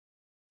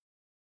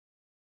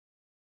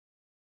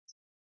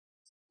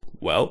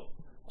Well,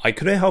 I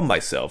couldn't help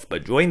myself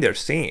but join their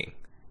singing.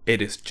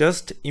 It is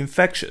just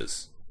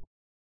infectious.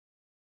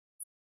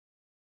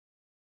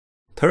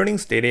 Turning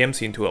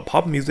stadiums into a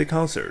pop music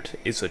concert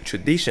is a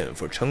tradition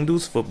for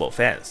Chengdu's football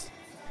fans.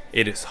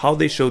 It is how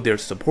they show their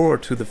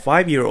support to the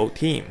 5-year-old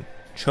team,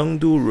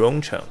 Chengdu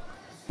Rongcheng,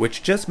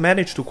 which just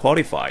managed to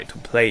qualify to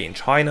play in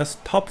China's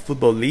top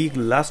football league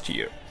last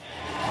year.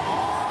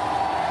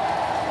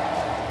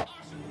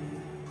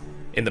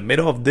 In the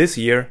middle of this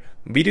year,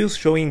 videos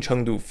showing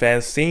Chengdu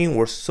fans singing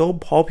were so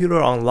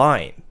popular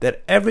online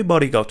that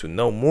everybody got to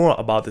know more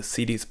about the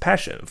city's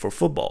passion for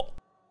football.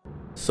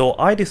 So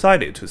I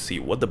decided to see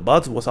what the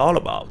buzz was all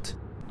about.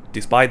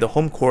 Despite the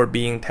home court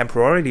being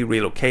temporarily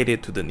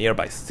relocated to the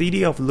nearby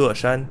city of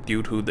Leshan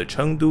due to the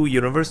Chengdu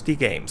University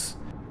Games,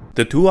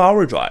 the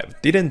 2-hour drive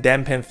didn't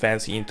dampen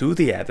fans'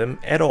 enthusiasm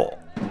at all.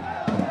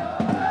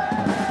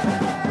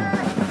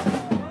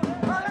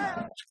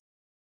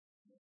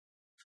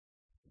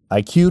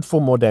 I queued for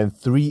more than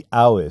 3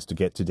 hours to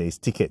get today's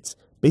tickets,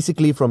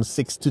 basically from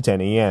 6 to 10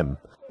 a.m.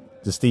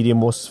 The stadium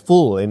was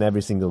full in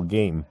every single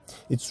game.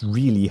 It's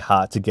really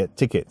hard to get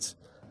tickets.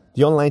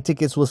 The online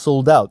tickets were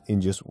sold out in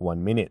just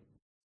 1 minute.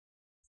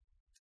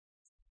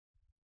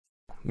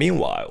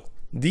 Meanwhile,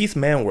 these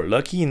men were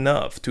lucky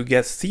enough to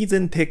get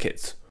season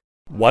tickets.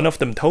 One of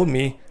them told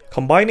me,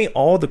 combining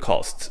all the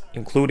costs,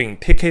 including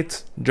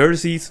tickets,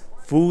 jerseys,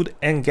 food,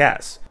 and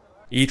gas,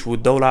 each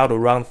would dole out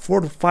around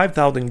 4,000 to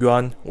 5,000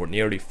 yuan, or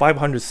nearly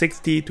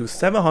 $560 to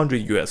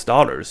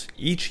 $700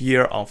 each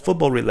year on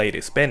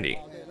football-related spending.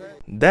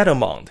 That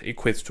amount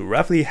equates to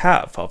roughly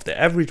half of the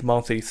average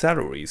monthly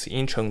salaries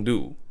in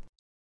Chengdu.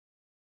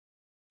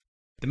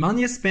 The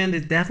money spent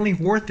is definitely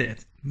worth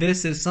it.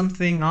 This is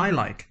something I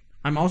like.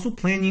 I'm also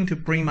planning to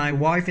bring my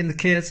wife and the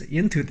kids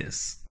into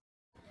this.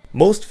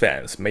 Most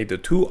fans made the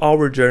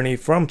 2-hour journey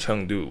from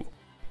Chengdu.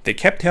 They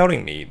kept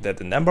telling me that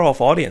the number of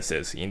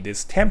audiences in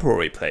this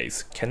temporary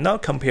place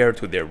cannot compare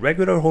to their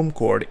regular home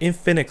court in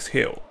Phoenix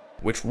Hill,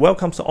 which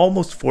welcomes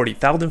almost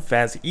 40,000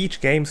 fans each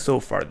game so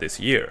far this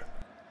year.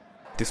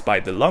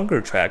 Despite the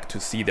longer trek to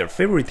see their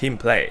favorite team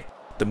play,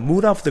 the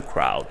mood of the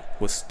crowd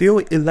was still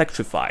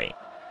electrifying.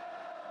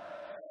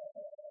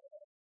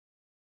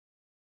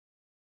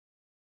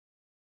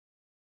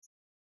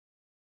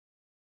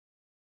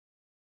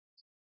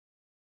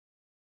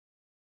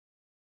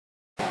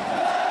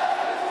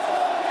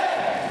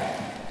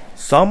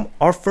 Some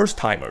are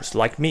first-timers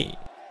like me.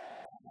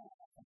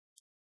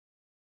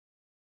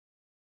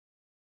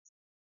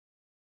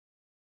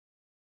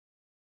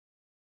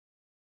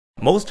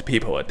 Most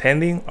people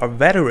attending are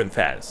veteran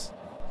fans.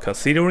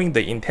 Considering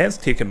the intense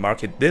ticket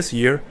market this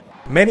year,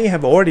 many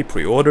have already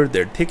pre-ordered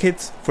their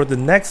tickets for the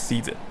next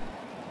season.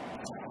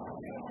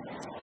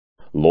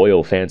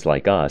 Loyal fans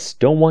like us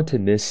don't want to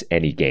miss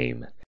any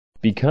game.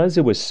 Because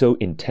it was so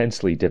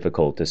intensely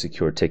difficult to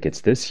secure tickets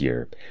this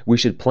year, we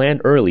should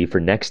plan early for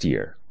next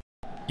year.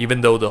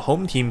 Even though the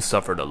home team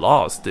suffered a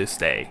loss this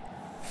day,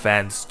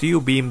 fans still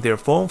beamed their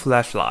phone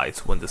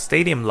flashlights when the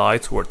stadium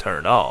lights were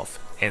turned off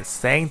and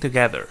sang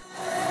together.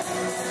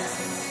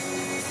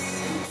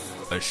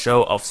 A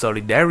show of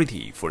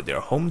solidarity for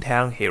their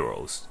hometown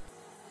heroes.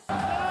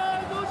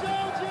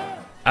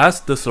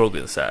 As the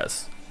slogan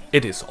says,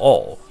 it is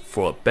all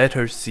for a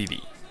better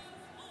city.